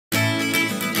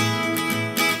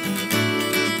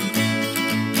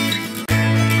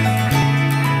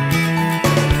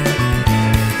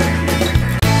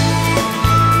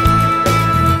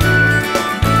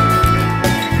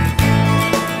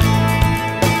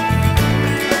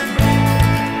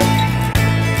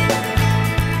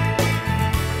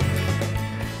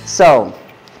So,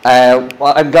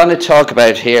 what I'm going to talk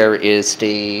about here is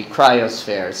the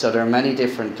cryosphere. So there are many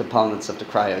different components of the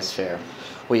cryosphere.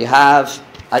 We have,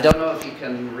 I don't know if you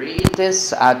can read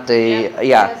this at the,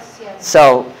 Yes.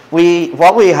 So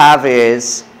what we have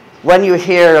is, when you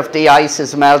hear of the ice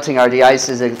is melting or the ice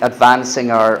is advancing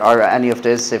or any of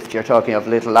this, if you're talking of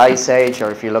little ice age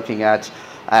or if you're looking at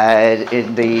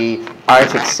in the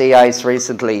Arctic sea ice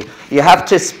recently, you have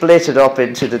to split it up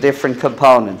into the different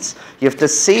components. You have the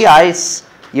sea ice,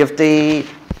 you have the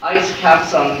ice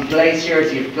caps on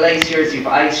glaciers, you have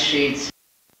ice sheets,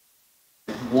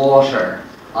 water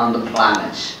on the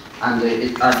planet. And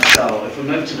so if we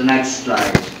move to the next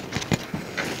slide,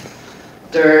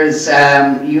 there's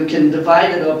you can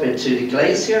divide it up into the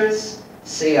glaciers,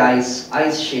 sea ice,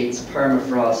 ice sheets,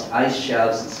 permafrost, ice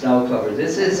shelves, and snow cover.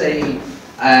 This is a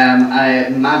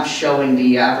map showing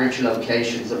the average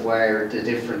locations of where the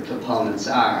different components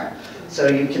are. So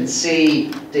you can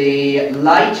see the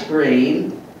light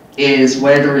green is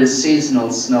where there is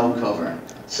seasonal snow cover.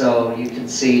 So you can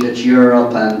see that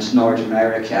Europe and North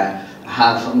America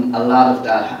have a lot of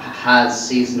that has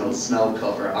seasonal snow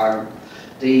cover.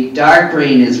 The dark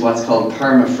green is what's called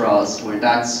permafrost,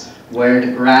 where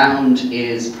the ground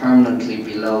is permanently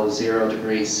below 0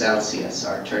 degrees Celsius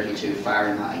or 32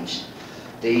 Fahrenheit.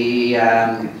 The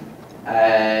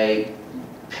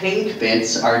pink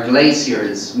bits are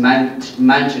glaciers,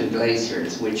 mountain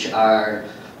glaciers, which are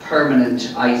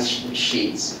permanent ice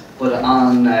sheets, but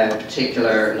on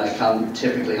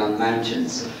typically on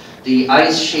mountains. The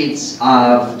ice sheets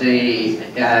of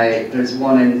there's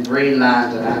one in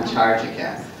Greenland and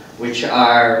Antarctica, which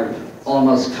are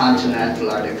almost continental,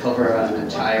 or they cover an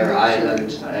entire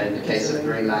island in the case of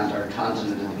Greenland, or a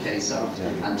continent in the case of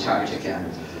Antarctica.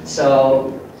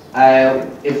 So,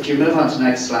 if you move on to the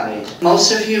next slide.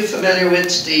 Most of you familiar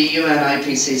with the UN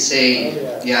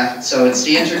IPCC? Yeah, so it's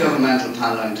the Intergovernmental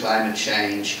Panel on Climate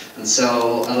Change, and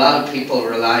so a lot of people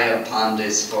rely upon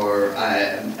this for,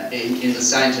 in the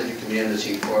scientific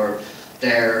community, for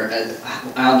their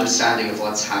understanding of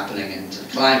what's happening in the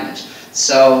climate.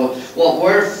 So what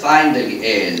we're finding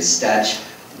is that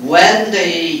when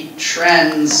the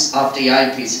trends of the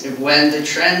IPCC, when the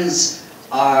trends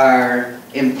are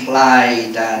imply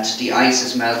that the ice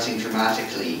is melting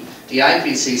dramatically, the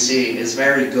IPCC is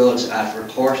very good at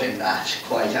reporting that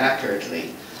quite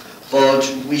accurately. But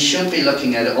we should be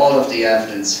looking at all of the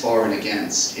evidence for and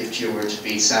against if you were to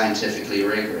be scientifically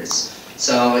rigorous.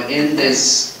 So in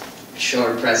this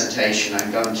short presentation,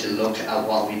 I'm going to look at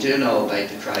what we do know about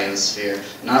the cryosphere,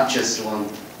 not just the one.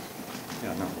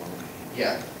 Yeah, no.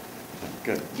 Yeah.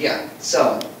 Good. Yeah.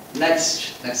 So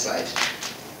next slide.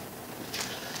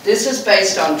 This is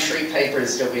based on 3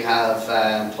 papers that we have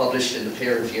published in the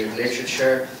peer-reviewed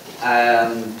literature.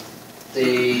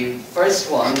 The first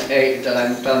one that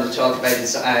I'm going to talk about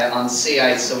is on sea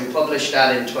ice. So we published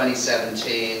that in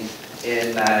 2017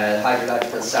 in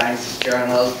Hydrological Sciences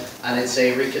Journal, and it's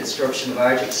a reconstruction of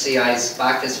Arctic sea ice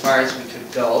back as far as we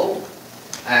could go,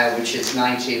 which is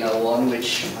 1901,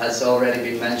 which has already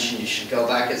been mentioned. You should go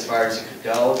back as far as you could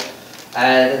go.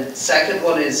 The second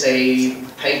one is a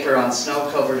paper on snow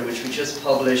cover, which we just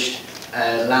published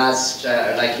last,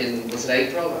 was it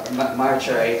April, or March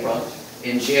or April,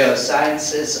 in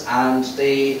Geosciences. And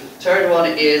the third one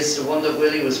is the one that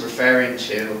Willie was referring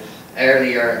to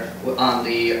earlier on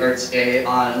the Earth's,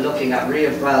 on looking at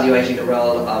re-evaluating the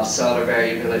role of solar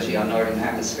variability on Northern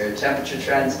Hemisphere temperature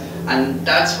trends. And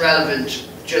that's relevant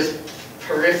just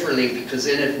peripherally because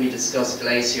in it we discuss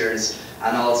glaciers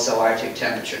and also Arctic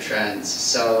temperature trends.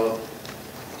 So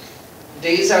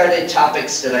these are the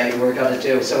topics that we're going to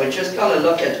do. So we're just going to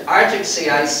look at Arctic sea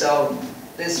ice, so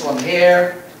this one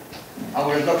here, and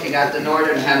we're looking at the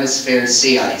Northern Hemisphere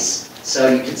sea ice.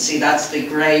 So you can see that's the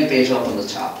grey bit up on the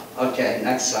top. Okay,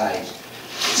 next slide.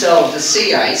 So the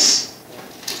sea ice,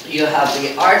 you have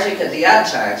the Arctic and the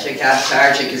Antarctic.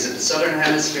 Antarctic is in the Southern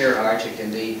Hemisphere, Arctic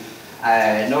in the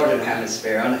Northern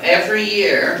Hemisphere. And every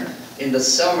year, in the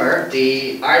summer,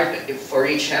 for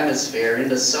each hemisphere, in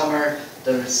the summer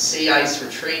the sea ice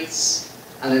retreats,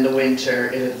 and in the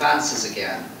winter it advances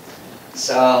again.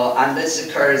 So, and this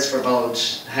occurs for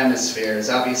both hemispheres.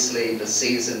 Obviously the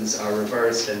seasons are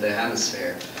reversed in the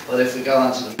hemisphere. But if we go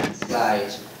on to the next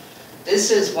slide,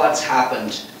 this is what's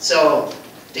happened. So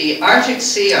the Arctic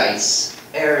sea ice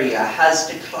area has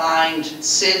declined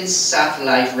since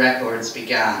satellite records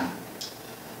began.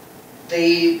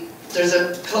 There's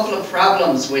a couple of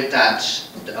problems with that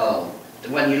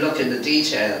when you look in the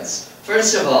details.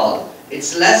 First of all,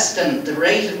 it's less than, the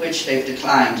rate at which they've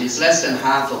declined is less than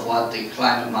half of what the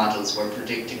climate models were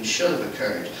predicting should have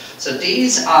occurred. So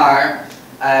these are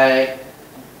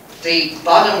the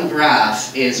bottom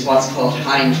graph is what's called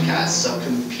hindcast. So the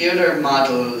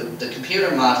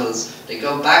computer models, they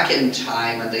go back in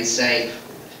time and they say,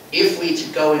 if we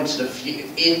go in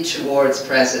towards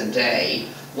present day,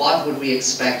 what would we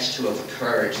expect to have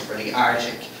occurred for the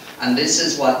Arctic? And this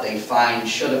is what they find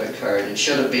should have occurred. It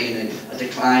should have been a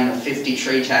decline of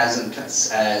 53,000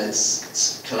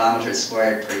 kilometers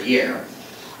squared per year.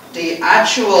 The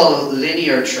actual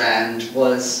linear trend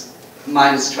was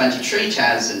minus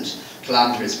 23,000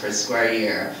 kilometers per square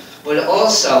year. But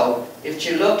also, if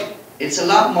you look, it's a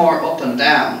lot more up and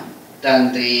down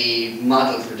than the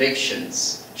model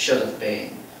predictions should have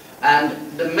been. And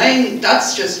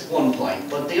that's just one point,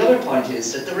 but the other point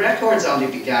is that the records only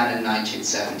began in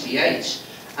 1978,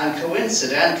 and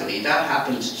coincidentally that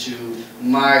happened to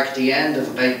mark the end of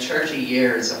about 30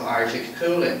 years of Arctic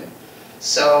cooling.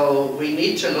 So we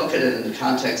need to look at it in the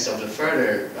context of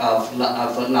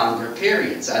longer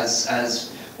periods,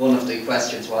 as one of the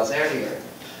questions was earlier.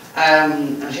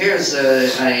 And here's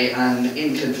an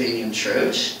inconvenient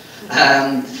truth.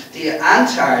 The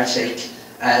Antarctic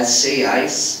sea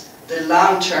ice, the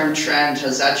long-term trend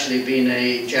has actually been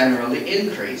a general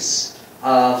increase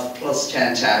of plus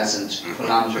 10,000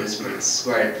 kilometers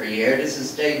squared per year. This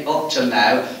is dating up to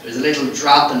now. There's a little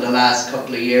drop in the last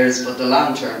couple of years, but the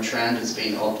long-term trend has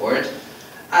been upward.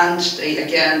 And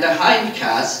again, the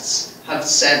hindcasts have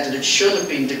said that it should have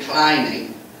been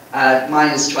declining at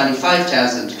minus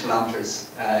 25,000 kilometers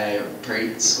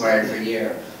squared per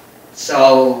year.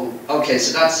 So, okay,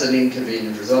 so that's an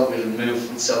inconvenient result. We'll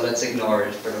move, so let's ignore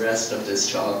it for the rest of this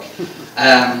talk.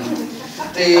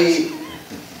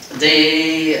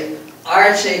 The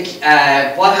Arctic,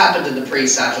 what happened in the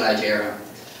pre-satellite era?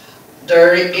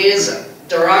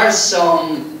 There are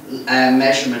some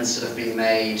measurements that have been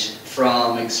made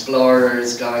from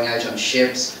explorers going out on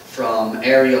ships, from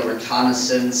aerial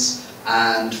reconnaissance,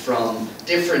 and from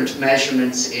different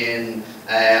measurements in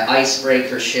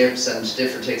icebreaker ships and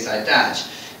different things like that.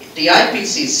 The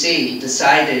IPCC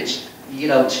decided,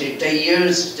 they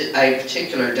used a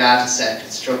particular data set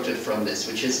constructed from this,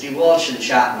 which is the Walsh and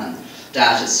Chapman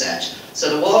data set.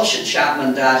 So the Walsh and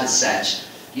Chapman data set,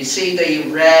 you see the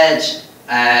red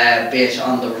bit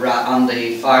on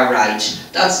the far right,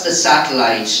 that's the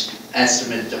satellite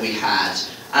estimate that we had.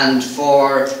 And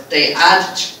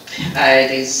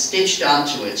they stitched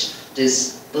onto it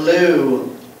this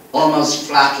blue, almost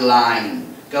flat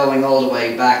line going all the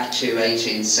way back to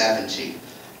 1870.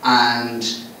 And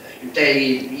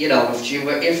they,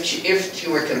 if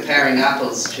you were comparing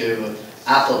apples to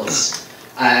apples,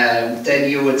 then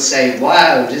you would say,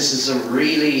 wow, this is a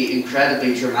really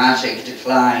incredibly dramatic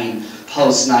decline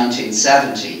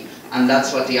post-1970. And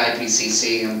that's what the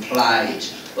IPCC implied.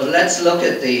 But let's look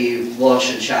at the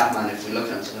Walsh and Chapman if we look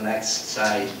onto the next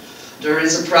slide. There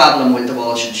is a problem with the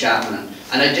Walsh and Chapman.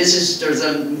 And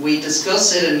we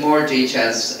discuss it in more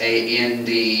details in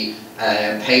the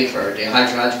paper, the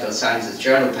Hydrological Sciences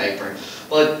Journal paper.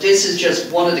 But this is just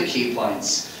one of the key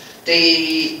points.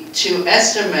 To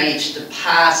estimate the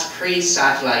past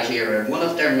pre-satellite era, one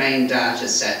of their main data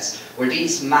sets were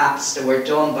these maps that were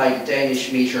done by the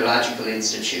Danish Meteorological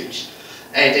Institute.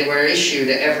 They were issued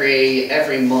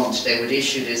every month. They would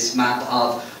issue this map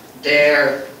of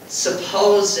their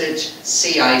supposed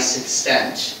sea ice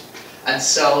extent. And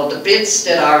so the bits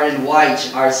that are in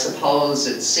white are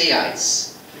supposed sea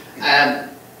ice.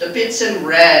 The bits in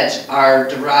red are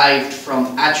derived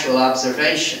from actual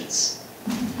observations.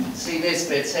 See these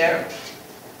bits here?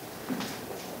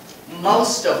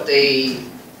 Most of the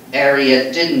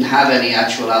area didn't have any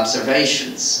actual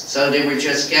observations, so they were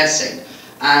just guessing.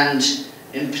 And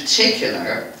in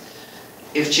particular,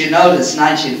 if you notice,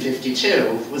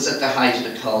 1952 was at the height of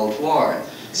the Cold War.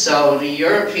 So the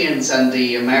Europeans and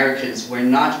the Americans were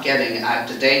not getting,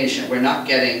 the Danish were not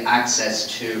getting access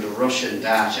to the Russian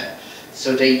data.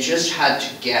 So they just had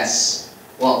to guess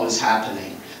what was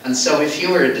happening. And so if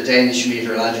you were at the Danish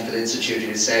Meteorological Institute,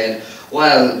 you said,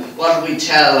 well, what do we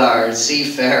tell our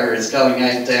seafarers going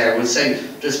out there? We'll say,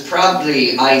 there's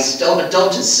probably ice. Don't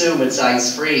assume it's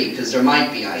ice-free, because there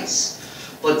might be ice.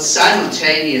 But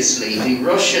simultaneously, the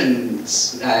Russian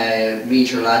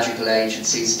meteorological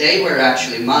agencies, they were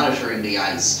actually monitoring the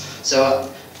ice. So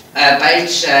about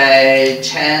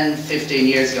 10, 15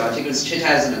 years ago, I think it was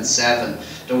 2007,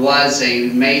 there was a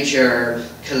major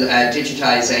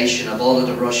digitization of all of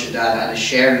the Russian data and a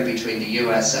sharing between the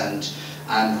US and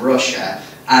Russia.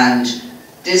 And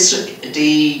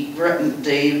the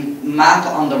map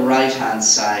on the right-hand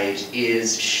side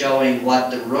is showing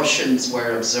what the Russians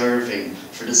were observing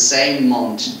for the same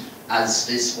month as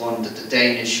this one that the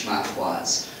Danish map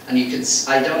was. And you can,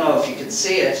 I don't know if you can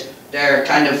see it, they're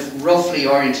kind of roughly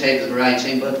orientated the right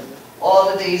thing, but all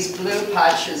of these blue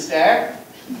patches there,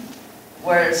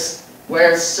 where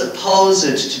it's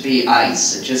supposed to be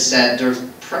ice, it just said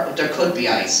there could be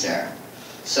ice there.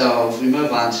 So if we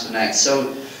move on to the next.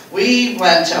 So we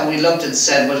went and we looked and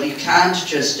said, well, you can't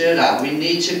just do that.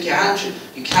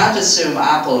 You can't assume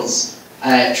apples,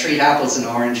 treat apples and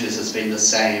oranges as being the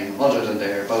same, other than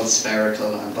they're both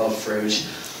spherical and both fruit.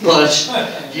 But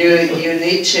you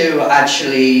need to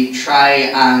actually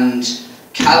try and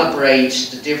calibrate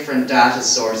the different data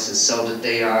sources so that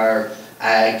they are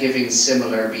giving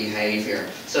similar behaviour.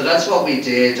 So that's what we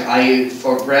did.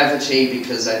 For brevity,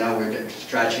 because I know we're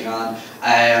stretching on,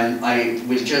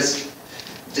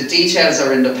 the details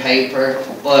are in the paper,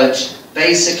 but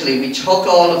basically we took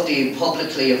all of the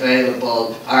publicly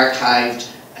available archived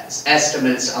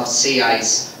estimates of sea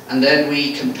ice, and then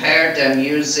we compared them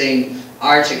using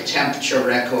Arctic temperature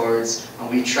records, and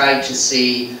we tried to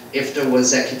see if there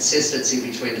was a consistency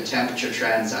between the temperature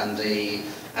trends and the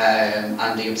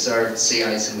observed sea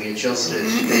ice, and we adjusted,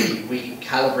 we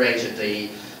calibrated the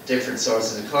different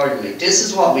sources accordingly. This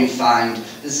is what we found.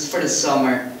 This is for the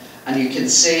summer, and you can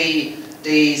see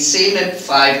the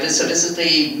CMIP5. So this is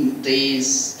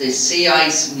the sea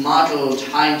ice modelled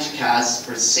hindcast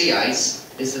for sea ice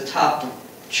is the top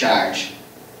chart,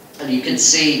 and you can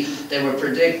see they were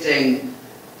predicting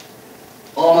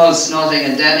almost nothing,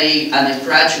 and then a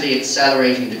gradually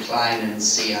accelerating decline in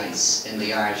sea ice in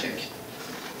the Arctic.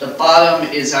 The bottom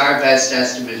is our best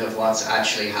estimate of what's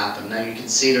actually happened. Now you can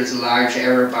see there's large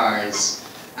error bars,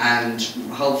 and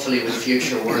hopefully with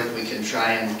future work we can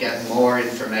try and get more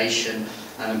information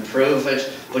and improve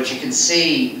it. But you can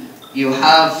see you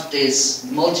have this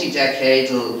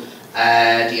multi-decadal,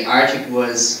 the Arctic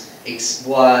was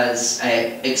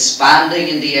expanding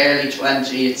in the early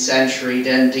 20th century,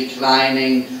 then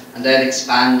declining, and then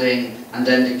expanding, and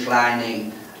then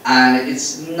declining. And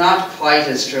it's not quite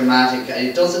as dramatic.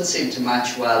 It doesn't seem to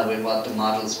match well with what the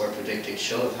models were predicting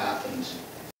should have happened.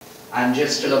 And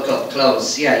just to look up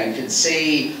close, yeah, you can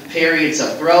see periods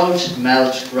of growth,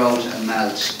 melt, growth, and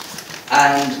melt.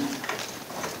 And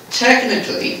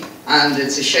technically, and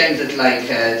it's a shame that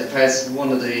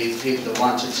one of the people that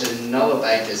wanted to know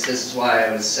about this is why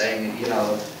I was saying, you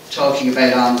know, talking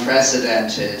about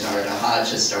unprecedented or the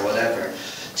hottest or whatever.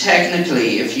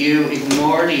 Technically, if you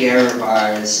ignore the error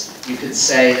bars, you could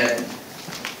say that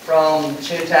from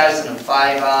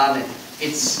 2005 on,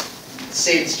 it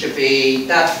seems to be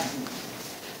that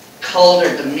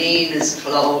colder, the mean is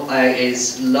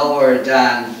lower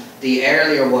than the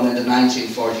earlier one in the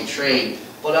 1943.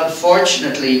 But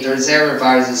unfortunately, there's error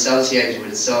bars associated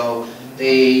with it. So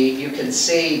you can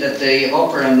see that the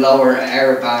upper and lower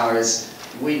error bars,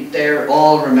 there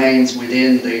all remains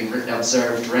within the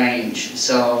observed range.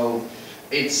 So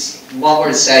what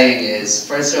we're saying is,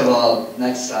 first of all,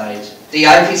 next slide, the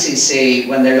IPCC,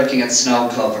 when they're looking at snow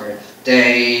cover,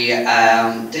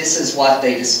 this is what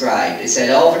they describe. They said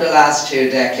over the last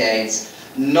 2 decades,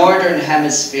 Northern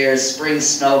Hemisphere spring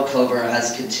snow cover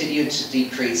has continued to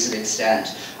decrease in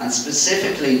extent, and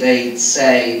specifically they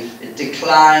say it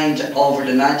declined over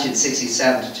the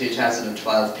 1967 to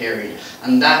 2012 period,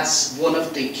 and that's one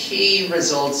of the key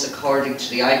results according to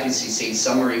the IPCC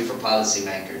summary for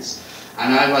policymakers.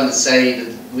 And I want to say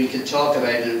that we could talk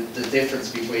about the difference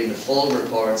between the full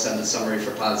reports and the summary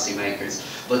for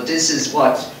policymakers, but this is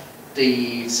what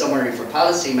the summary for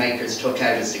policymakers took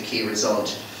out as the key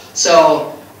result.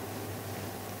 So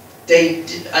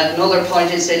another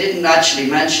point is they didn't actually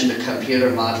mention the computer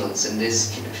models in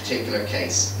this particular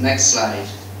case. Next slide.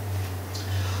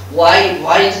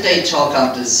 Why did they talk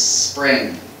of this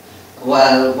spring?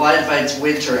 Well, what about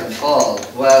winter and fall?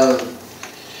 Well,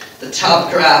 the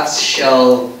top graphs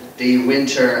show the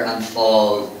winter and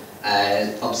fall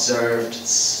observed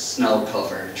snow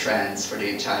cover trends for the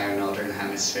entire Northern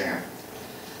Hemisphere.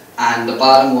 And the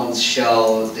bottom ones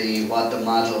show what the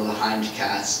model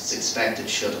hindcasts expected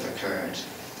should have occurred.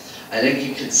 I think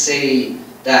you can see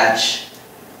that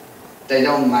they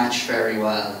don't match very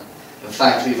well. In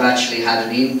fact, we've actually had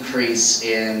an increase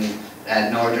in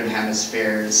Northern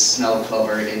Hemisphere's snow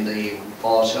cover in the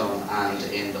autumn and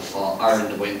in the fall, or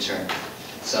in the winter.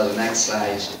 So the next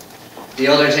slide. The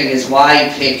other thing is, why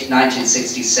pick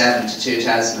 1967 to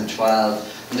 2012?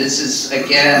 This is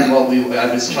again what I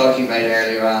was talking about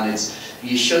earlier on, is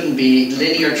you shouldn't be,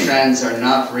 linear trends are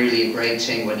not really a great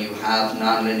thing when you have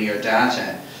non-linear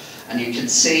data. And you can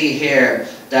see here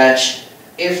that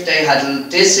if they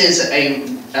had, this is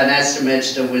an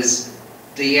estimate that was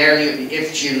the earlier,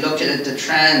 if you look at the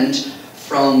trend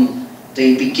from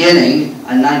the beginning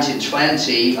in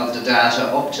 1920 of the data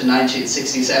up to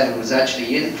 1967 was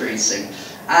actually increasing.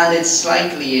 and it's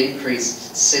slightly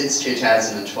increased since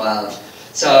 2012.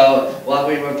 So what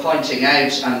we were pointing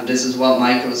out, and this is what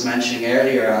Michael was mentioning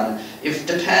earlier on, if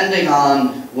depending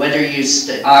on whether you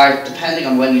depending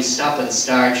on when you stop and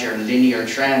start your linear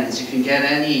trends, you can get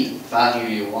any value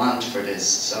you want for this.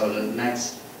 So the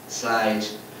next slide.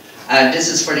 This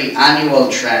is for the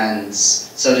annual trends.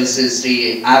 So this is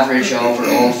the average over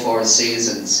all 4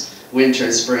 seasons: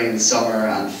 winter, spring, summer,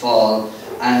 and fall.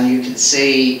 And you can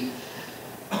see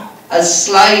a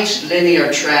slight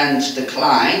linear trend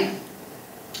decline.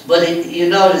 But you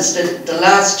notice that the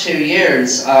last 2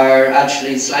 years are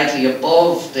actually slightly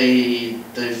above the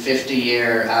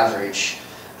 50-year average.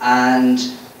 And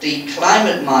the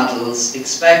climate models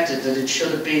expected that it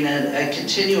should have been a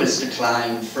continuous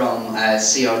decline from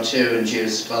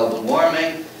CO2-induced global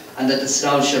warming, and that the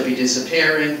snow should be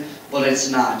disappearing, but it's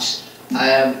not.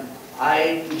 I'm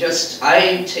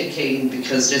thinking,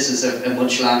 because this is a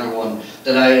much longer one,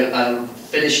 that I'll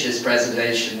finish this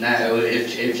presentation now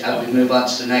if we move on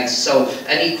to the next. So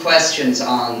any questions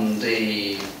on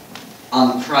the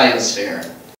cryosphere?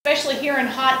 Especially here in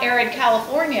hot, arid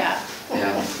California.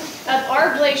 Yeah.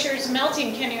 Are glaciers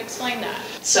melting? Can you explain that?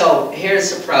 So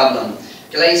here's the problem.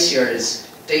 Glaciers,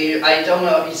 I don't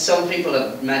know, some people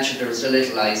have mentioned there was a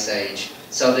little ice age.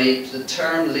 So the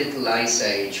term little ice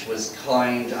age was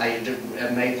coined,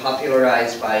 made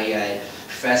popularized by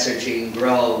Professor Jean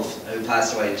Grove, who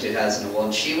passed away in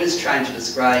 2001. She was trying to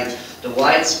describe the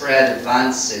widespread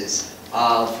advances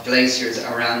of glaciers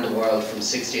around the world from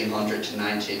 1600 to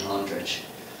 1900.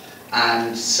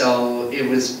 And so it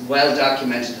was well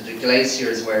documented that the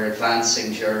glaciers were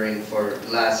advancing for the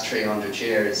last 300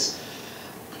 years.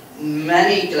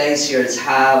 Many glaciers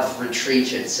have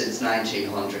retreated since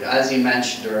 1900. As you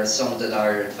mentioned, there are some that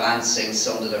are advancing,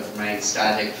 some that have remained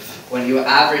static. When you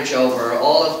average over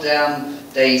all of them,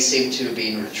 they seem to have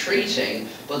been retreating.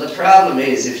 But the problem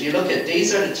is, if you look at,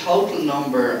 these are the total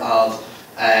number of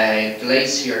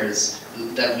glaciers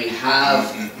that we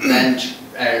have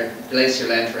glacier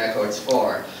length records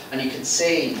for. And you can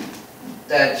see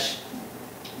that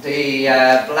the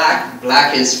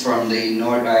black is from the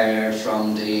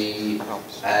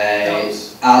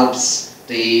Alps.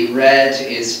 The red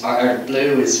is, or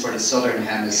blue is for the southern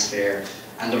hemisphere,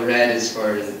 and the red is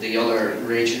for the other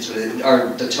regions,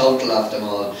 or the total of them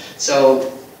all.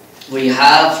 So we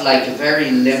have like a very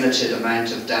limited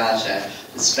amount of data,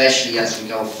 especially as we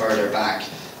go further back.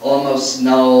 Almost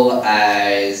no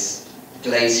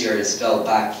glaciers go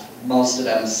back. Most of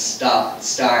them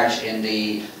start in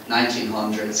the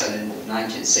 1900s and in the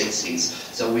 1960s.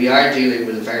 So we are dealing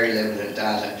with very limited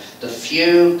data. The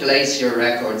few glacier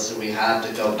records that we have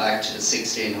that go back to the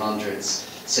 1600s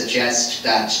suggest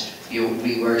that we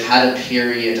had a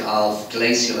period of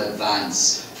glacial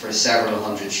advance for several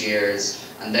hundred years,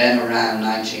 and then around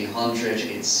 1900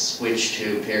 it switched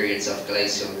to periods of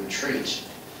glacial retreat.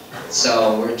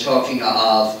 So we're talking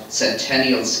of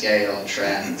centennial scale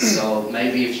trends. So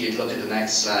maybe if you look at the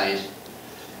next slide.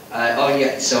 Oh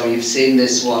yeah, so you've seen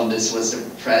this one. This was the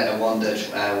one that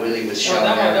Willie was showing.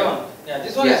 Oh, that one. Yeah,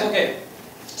 this one is okay.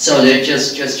 So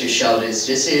just to show this.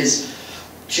 This is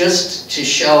just to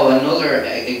show another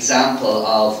example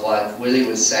of what Willie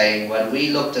was saying. When we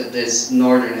looked at this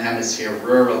Northern Hemisphere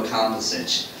rural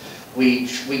composite, we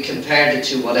compared it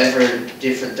to whatever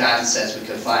different data sets we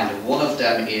could find, and one of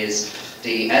them is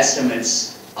the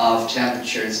estimates of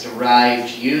temperatures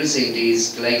derived using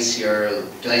these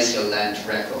glacial length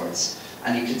records.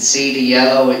 And you can see the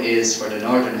yellow is for the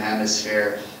Northern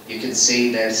Hemisphere. You can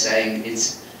see they're saying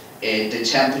the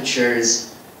temperatures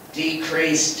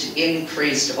increased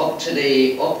up to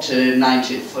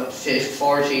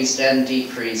 1940s, then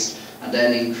decreased, and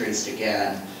then increased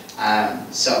again.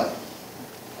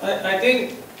 I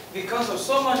think because of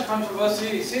so much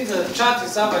controversy, since the chart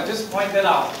itself I just pointed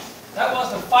out, that was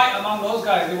the fight among those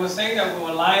guys. They were saying that we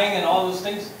were lying and all those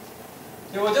things.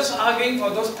 They were just arguing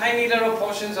for those tiny little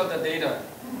portions of the data.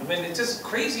 I mean, it's just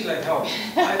crazy like hell.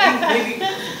 I think maybe...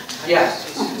 Yeah.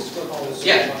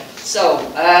 Yeah. So,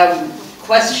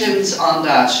 questions on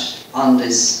that, on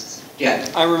this? Yeah.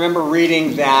 I remember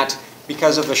reading that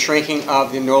because of the shrinking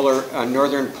of the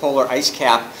northern polar ice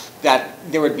cap, that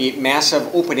there would be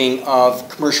massive opening of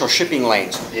commercial shipping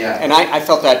lanes. Yeah. And I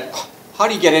felt that, how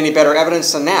do you get any better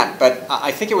evidence than that? But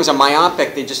I think it was a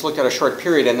myopic, they just looked at a short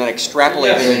period and then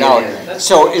extrapolated it out. Yeah.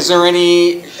 So is there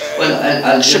any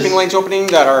shipping lanes opening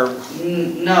that are...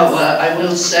 No, I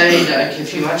will say that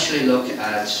if you actually look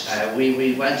at,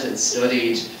 we went and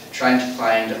studied trying to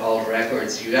find old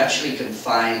records, you actually can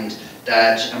find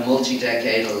that a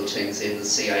multi-decadal things in the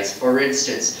sea ice. For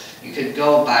instance, you could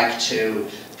go back to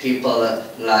people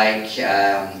like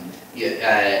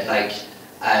like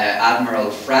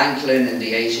Admiral Franklin in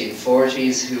the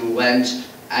 1840s, who went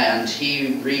and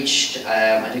he reached,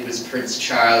 I think it was Prince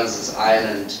Charles's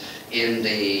Island in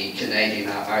the Canadian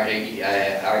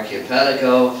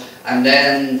archipelago, and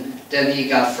then he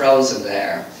got frozen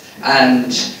there,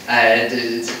 and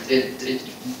it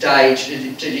died.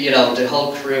 You know, the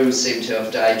whole crew seemed to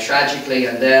have died tragically,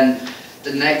 and then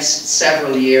the next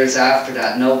several years after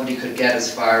that, nobody could get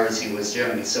as far as he was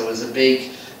doing. So it was a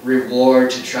big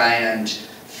reward to try and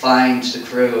find the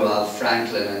crew of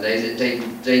Franklin, and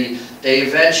they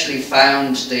eventually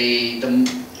found in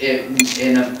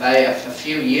a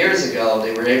few years ago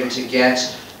they were able to get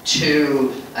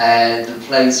to the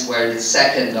place where the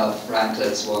second of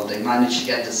Franklin's one. They managed to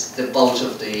get the boat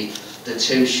of the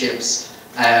two ships.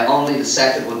 Only the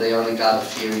second one they only got a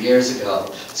few years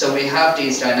ago. So we have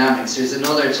these dynamics. There's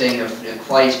another thing of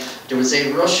there was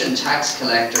a Russian tax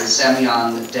collector,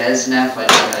 Semyon Desnev, I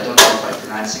don't know if I'm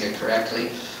pronouncing it correctly,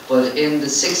 but in the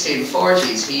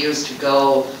 1640s he used to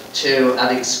go to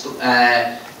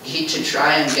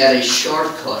try and get a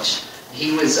shortcut.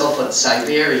 He was up at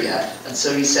Siberia, and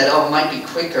so he said, oh, it might be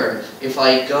quicker if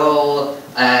I go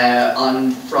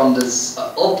from this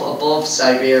up above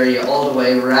Siberia all the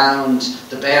way around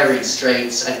the Bering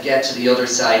Straits and get to the other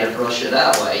side of Russia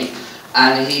that way.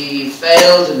 And he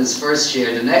failed in his first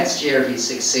year. The next year he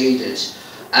succeeded.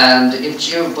 And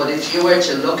if you were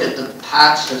to look at the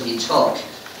path that he took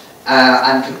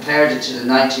and compared it to the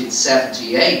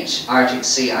 1978 Arctic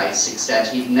sea ice extent,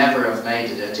 he'd never have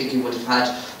made it. I think he would have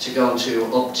had to go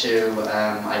up to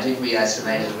I think we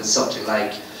estimated it was something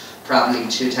like probably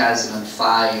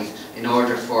 2005 in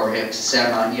order for him,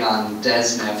 Semyon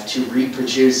Desnev, to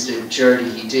reproduce the journey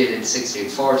he did in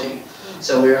 1640.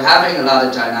 So we were having a lot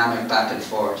of dynamic back and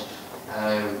forth.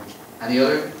 Any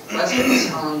other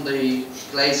questions on the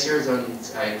glaciers and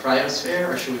cryosphere,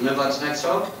 or should we move on to the next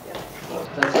talk?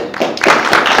 That's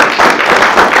it.